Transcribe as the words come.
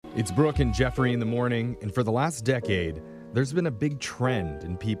It's Brooke and Jeffrey in the morning, and for the last decade, there's been a big trend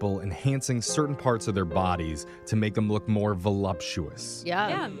in people enhancing certain parts of their bodies to make them look more voluptuous.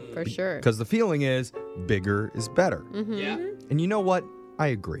 Yeah, for sure. Because the feeling is bigger is better. Mm-hmm. Yeah. And you know what? I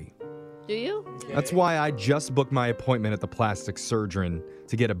agree. Do you? Okay. That's why I just booked my appointment at the plastic surgeon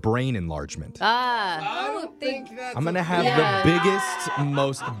to get a brain enlargement. Ah. I don't think that's I'm going to a- have Yeah. the biggest,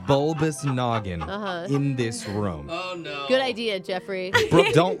 most bulbous noggin in this room. Oh, no. Good idea, Jeffrey.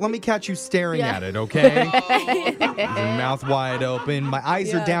 Brooke, don't let me catch you staring Yeah. at it, okay? Oh. Your mouth wide open. My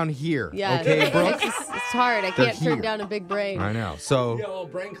eyes are down here, Yeah. okay, Brooke? It's hard. I They're can't turn here. down a big brain. I know. So, You got a little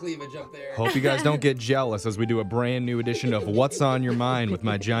brain cleavage up there. hope you guys don't get jealous as we do a brand new edition of What's on Your Mind with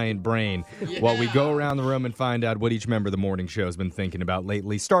my giant brain. While we go around the room and find out what each member of the morning show has been thinking about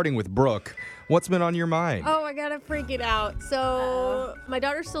lately, starting with Brooke. What's been on your mind? Oh, I gotta freak it out. So, my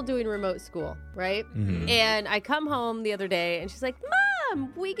daughter's still doing remote school, right? Mm-hmm. And I come home the other day and she's like,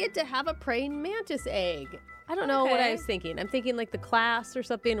 Mom, we get to have a praying mantis egg. I don't know what I Okay. was thinking. I'm thinking like the class or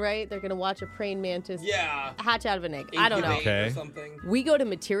something, right? They're gonna watch a praying mantis Yeah. hatch out of an egg. I don't know. Incubate Okay. Or something. We go to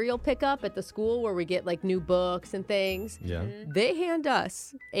material pickup at the school where we get like new books and things. Yeah. They hand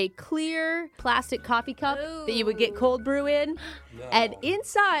us a clear plastic coffee cup that you would get cold brew in. No. And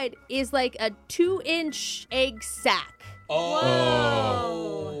inside is like a 2-inch egg sack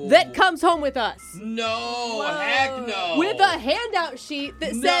Oh. that comes home with us. No. Heck no. With a handout sheet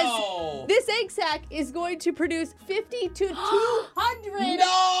that No. says this egg sack is going to produce 50 to 200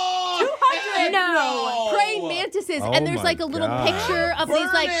 No. 200 Heck no. praying mantises. Oh and there's my like a little God. picture of these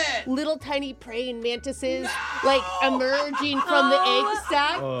Burn like it. little tiny praying mantises like emerging from the egg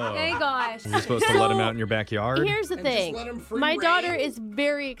sack. Oh. Hey gosh. You're supposed to let them out in your backyard? Here's the And just thing. let 'em free My reign. daughter is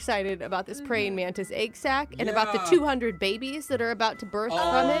very excited about this praying mantis egg sack and about the Yeah. 200 babies that are about to birth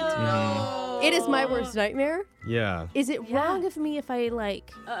from it. No. It is my worst nightmare. Yeah. Is it wrong of me if I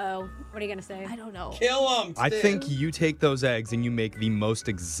like, Uh-oh. What are you going to say? I don't know. Kill them. I think you take those eggs and you make the most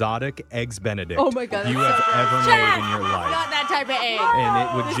exotic eggs Benedict Oh my God, you that's have so ever Jack! made in your life. Not that type of egg. And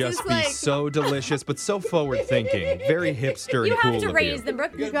it would This just is be like- so delicious, but so forward thinking. Very hipster You and cool have to of raise you. them,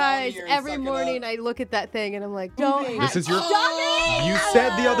 Brooke. You You guys, Volunteer and every suck it morning up. I look at that thing and I'm like, don't This have This is your. You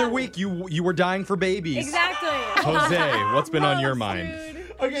said the other week you were dying for babies. Exactly. Jose, what's been on your mind?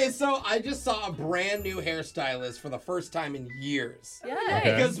 Okay, so I just saw a brand new hairstylist for the first time in years. Yeah.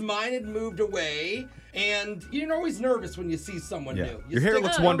 Okay. Because mine had moved away, and you're always nervous when you see someone Yeah. new. You Your hair stick-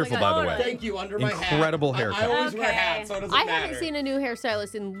 looks Oh my wonderful, by the God. way. Thank you, under my hat. Incredible I haircut. always wear Okay. hats, so it doesn't I matter. haven't seen a new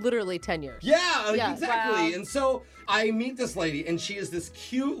hairstylist in literally 10 years. Yeah, Yeah. exactly. Wow. And so I meet this lady, and she is this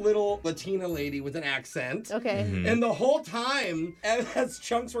cute little Latina lady with an accent. Okay. Mm-hmm. And the whole time, as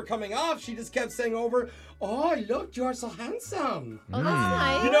chunks were coming off, she just kept saying over, "Oh, look, you're so handsome." Oh, that's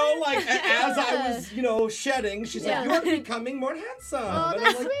nice. You know, like as I was, shedding, she's Yeah. like, "You're becoming more handsome." Oh, And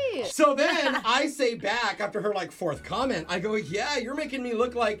that's I'm like, sweet. So then I say back after her like fourth comment, I go, "Yeah, you're making me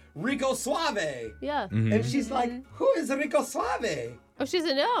look like Rico Suave." Yeah. Mm-hmm. And she's like, "Who is Rico Suave?" Oh, she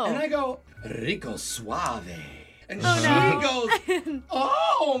doesn't know. And I go, Rico Suave. And she goes,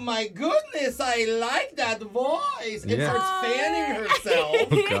 "Oh my goodness, I like that voice." And Yeah. starts fanning herself.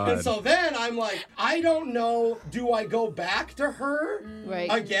 Oh, God. And so then I'm like, I don't know, do I go back to her Right.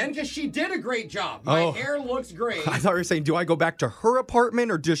 again? Because she did a great job. My Oh. hair looks great. I thought you were saying, do I go back to her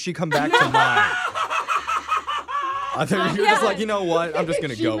apartment or does she come back to mine? I thought you were just like, you know what? I'm just going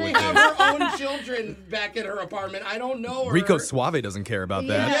to She go may with have this. her own children back at her apartment. I don't know her. Rico Suave doesn't care about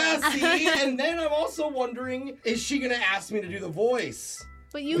that. Yeah, see? And then I'm also wondering, is she going to ask me to do the voice?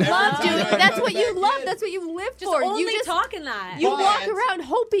 But you Every love time doing I it. That's come what you back love. in. That's what you live Just for. only You just talking that. you But- walk around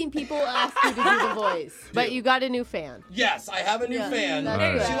hoping people ask you to do the voice. But you got a new fan. Yes, I have a new Yeah, fan.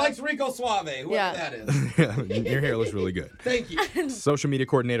 that's She good. likes Rico Suave, whoever Yeah. that is. Your hair looks really good. Thank you. Social media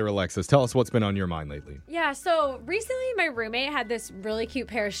coordinator Alexis, tell us what's been on your mind lately. Yeah, so recently my roommate had this really cute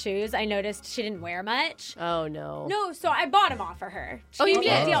pair of shoes. I noticed she didn't wear much. Oh no. No, so I bought them off for her. She Oh, you gave me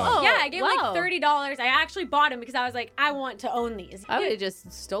a did? deal. Oh, Yeah, I gave her wow. like $30. I actually bought them because I was like, I want to own these. I would have just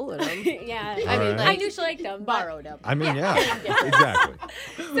stolen them. Yeah. I mean, Alright. like, I knew she liked them. but- borrowed them. I mean, yeah, exactly.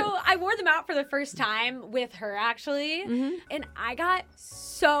 So I wore them out for the first time with her actually, and I got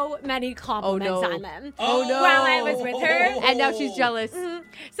so many compliments no. on them. Oh, no. While I was with her. And now she's jealous.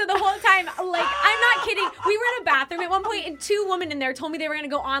 So the whole time, like, I'm not kidding. We were in a bathroom at one point, and two women in there told me they were gonna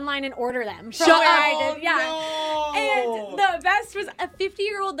go online and order them. From Shut where up. I did. Yeah. No. And the best was a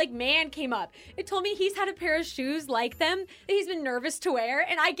 50-year-old like man came up. It told me he's had a pair of shoes like them that he's been nervous to wear,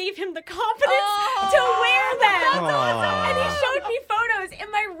 and I gave him the confidence to wear them. awesome. And he showed me photos,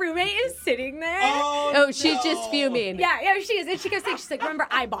 and my roommate is sitting there. Oh, she's just fuming. Yeah, she is. And she goes, she's like, remember,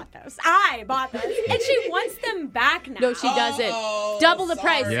 I bought those. And she wants them back now. No, she doesn't. Double the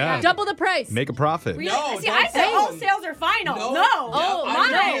price. Yeah. Double the price. Make a profit. Really? No, See, don't I said say all them. sales are final. No. Oh,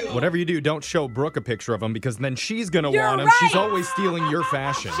 I no. know. Whatever you do, don't show Brooke a picture of them because then she's going to You're want them. right. She's always stealing your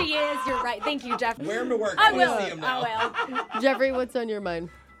fashion. She is. You're right. Thank you, Jeff. Wear them to work. I wanna will. see 'em now. I will. Jeffrey, what's on your mind?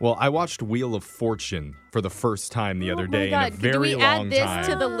 Well, I watched Wheel of Fortune for the first time the other Oh my day God. in a very Do we long add this time.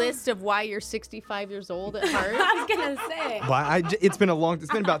 to the list of why you're 65 years old at heart? I was going to say. But it's been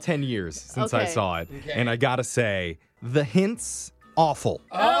about 10 years since I Okay. saw it. Okay. And I gotta say, the hints, awful.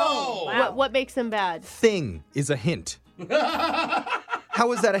 Oh. Wow. What makes them bad? Thing is a hint.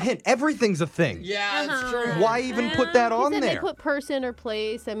 How is that a hint? Everything's a thing. Yeah, it's true. Why even put that on Said they there? put person or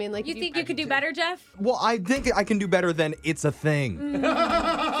place. I mean, like You think you could do better, Jeff? Well, I think I can do better than it's a thing.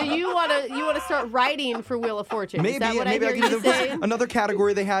 so you want to start writing for Wheel of Fortune? Maybe, Is that what maybe I I hear can you do saying? another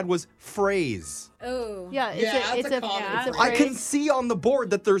category they had was phrase. Oh. Yeah, Yeah, it's that's a a common it's a phrase. I can phrase. see on the board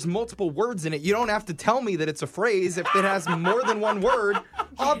that there's multiple words in it. You don't have to tell me that it's a phrase. If it has more than one word,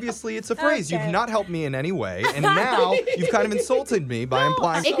 obviously it's a phrase. Okay. You've not helped me in any way, and now you've kind of insulted me by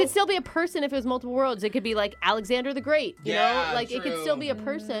implying. It could still be a person if it was multiple words. It could be like Alexander the Great. You Yeah, know, like it could true. still be a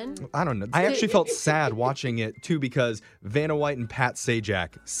person. I don't know. I actually felt sad watching it too because Vanna White and Pat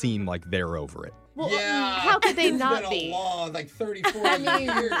Sajak seem like they're over it. Well, Yeah. how could they It's not been be? a long, like 30, 40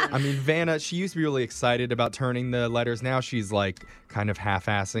 years. I mean, Vanna, she used to be really excited about turning the letters. Now she's like kind of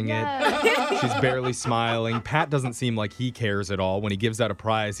half-assing it. Yeah. She's barely smiling. Pat doesn't seem like he cares at all. When he gives out a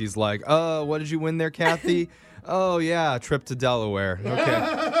prize, he's like, "Oh, what did you win there, Kathy?" "Oh, yeah, trip to Delaware."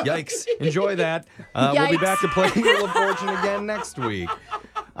 Okay. Yikes. Enjoy that. We'll be Yikes. back to play Wheel of Fortune again next week.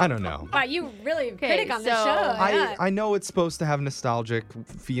 I don't know. Wow, you really critic on the so show. Yeah. I know it's supposed to have nostalgic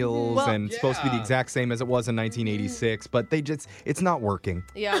feels Well, and it's supposed to be the yeah. exact same as it was in 1986, but it's not working.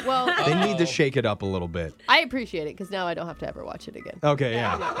 Yeah, well, They need to shake it up a little bit. I appreciate it because now I don't have to ever watch it again. Okay,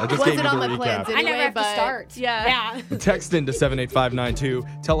 yeah. I just gave Wasn't you on the my plans recap. I never anyway, have to but start. Yeah. Text into 78592.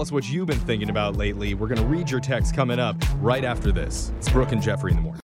 Tell us what you've been thinking about lately. We're going to read your text coming up right after this. It's Brooke and Jeffrey in the morning.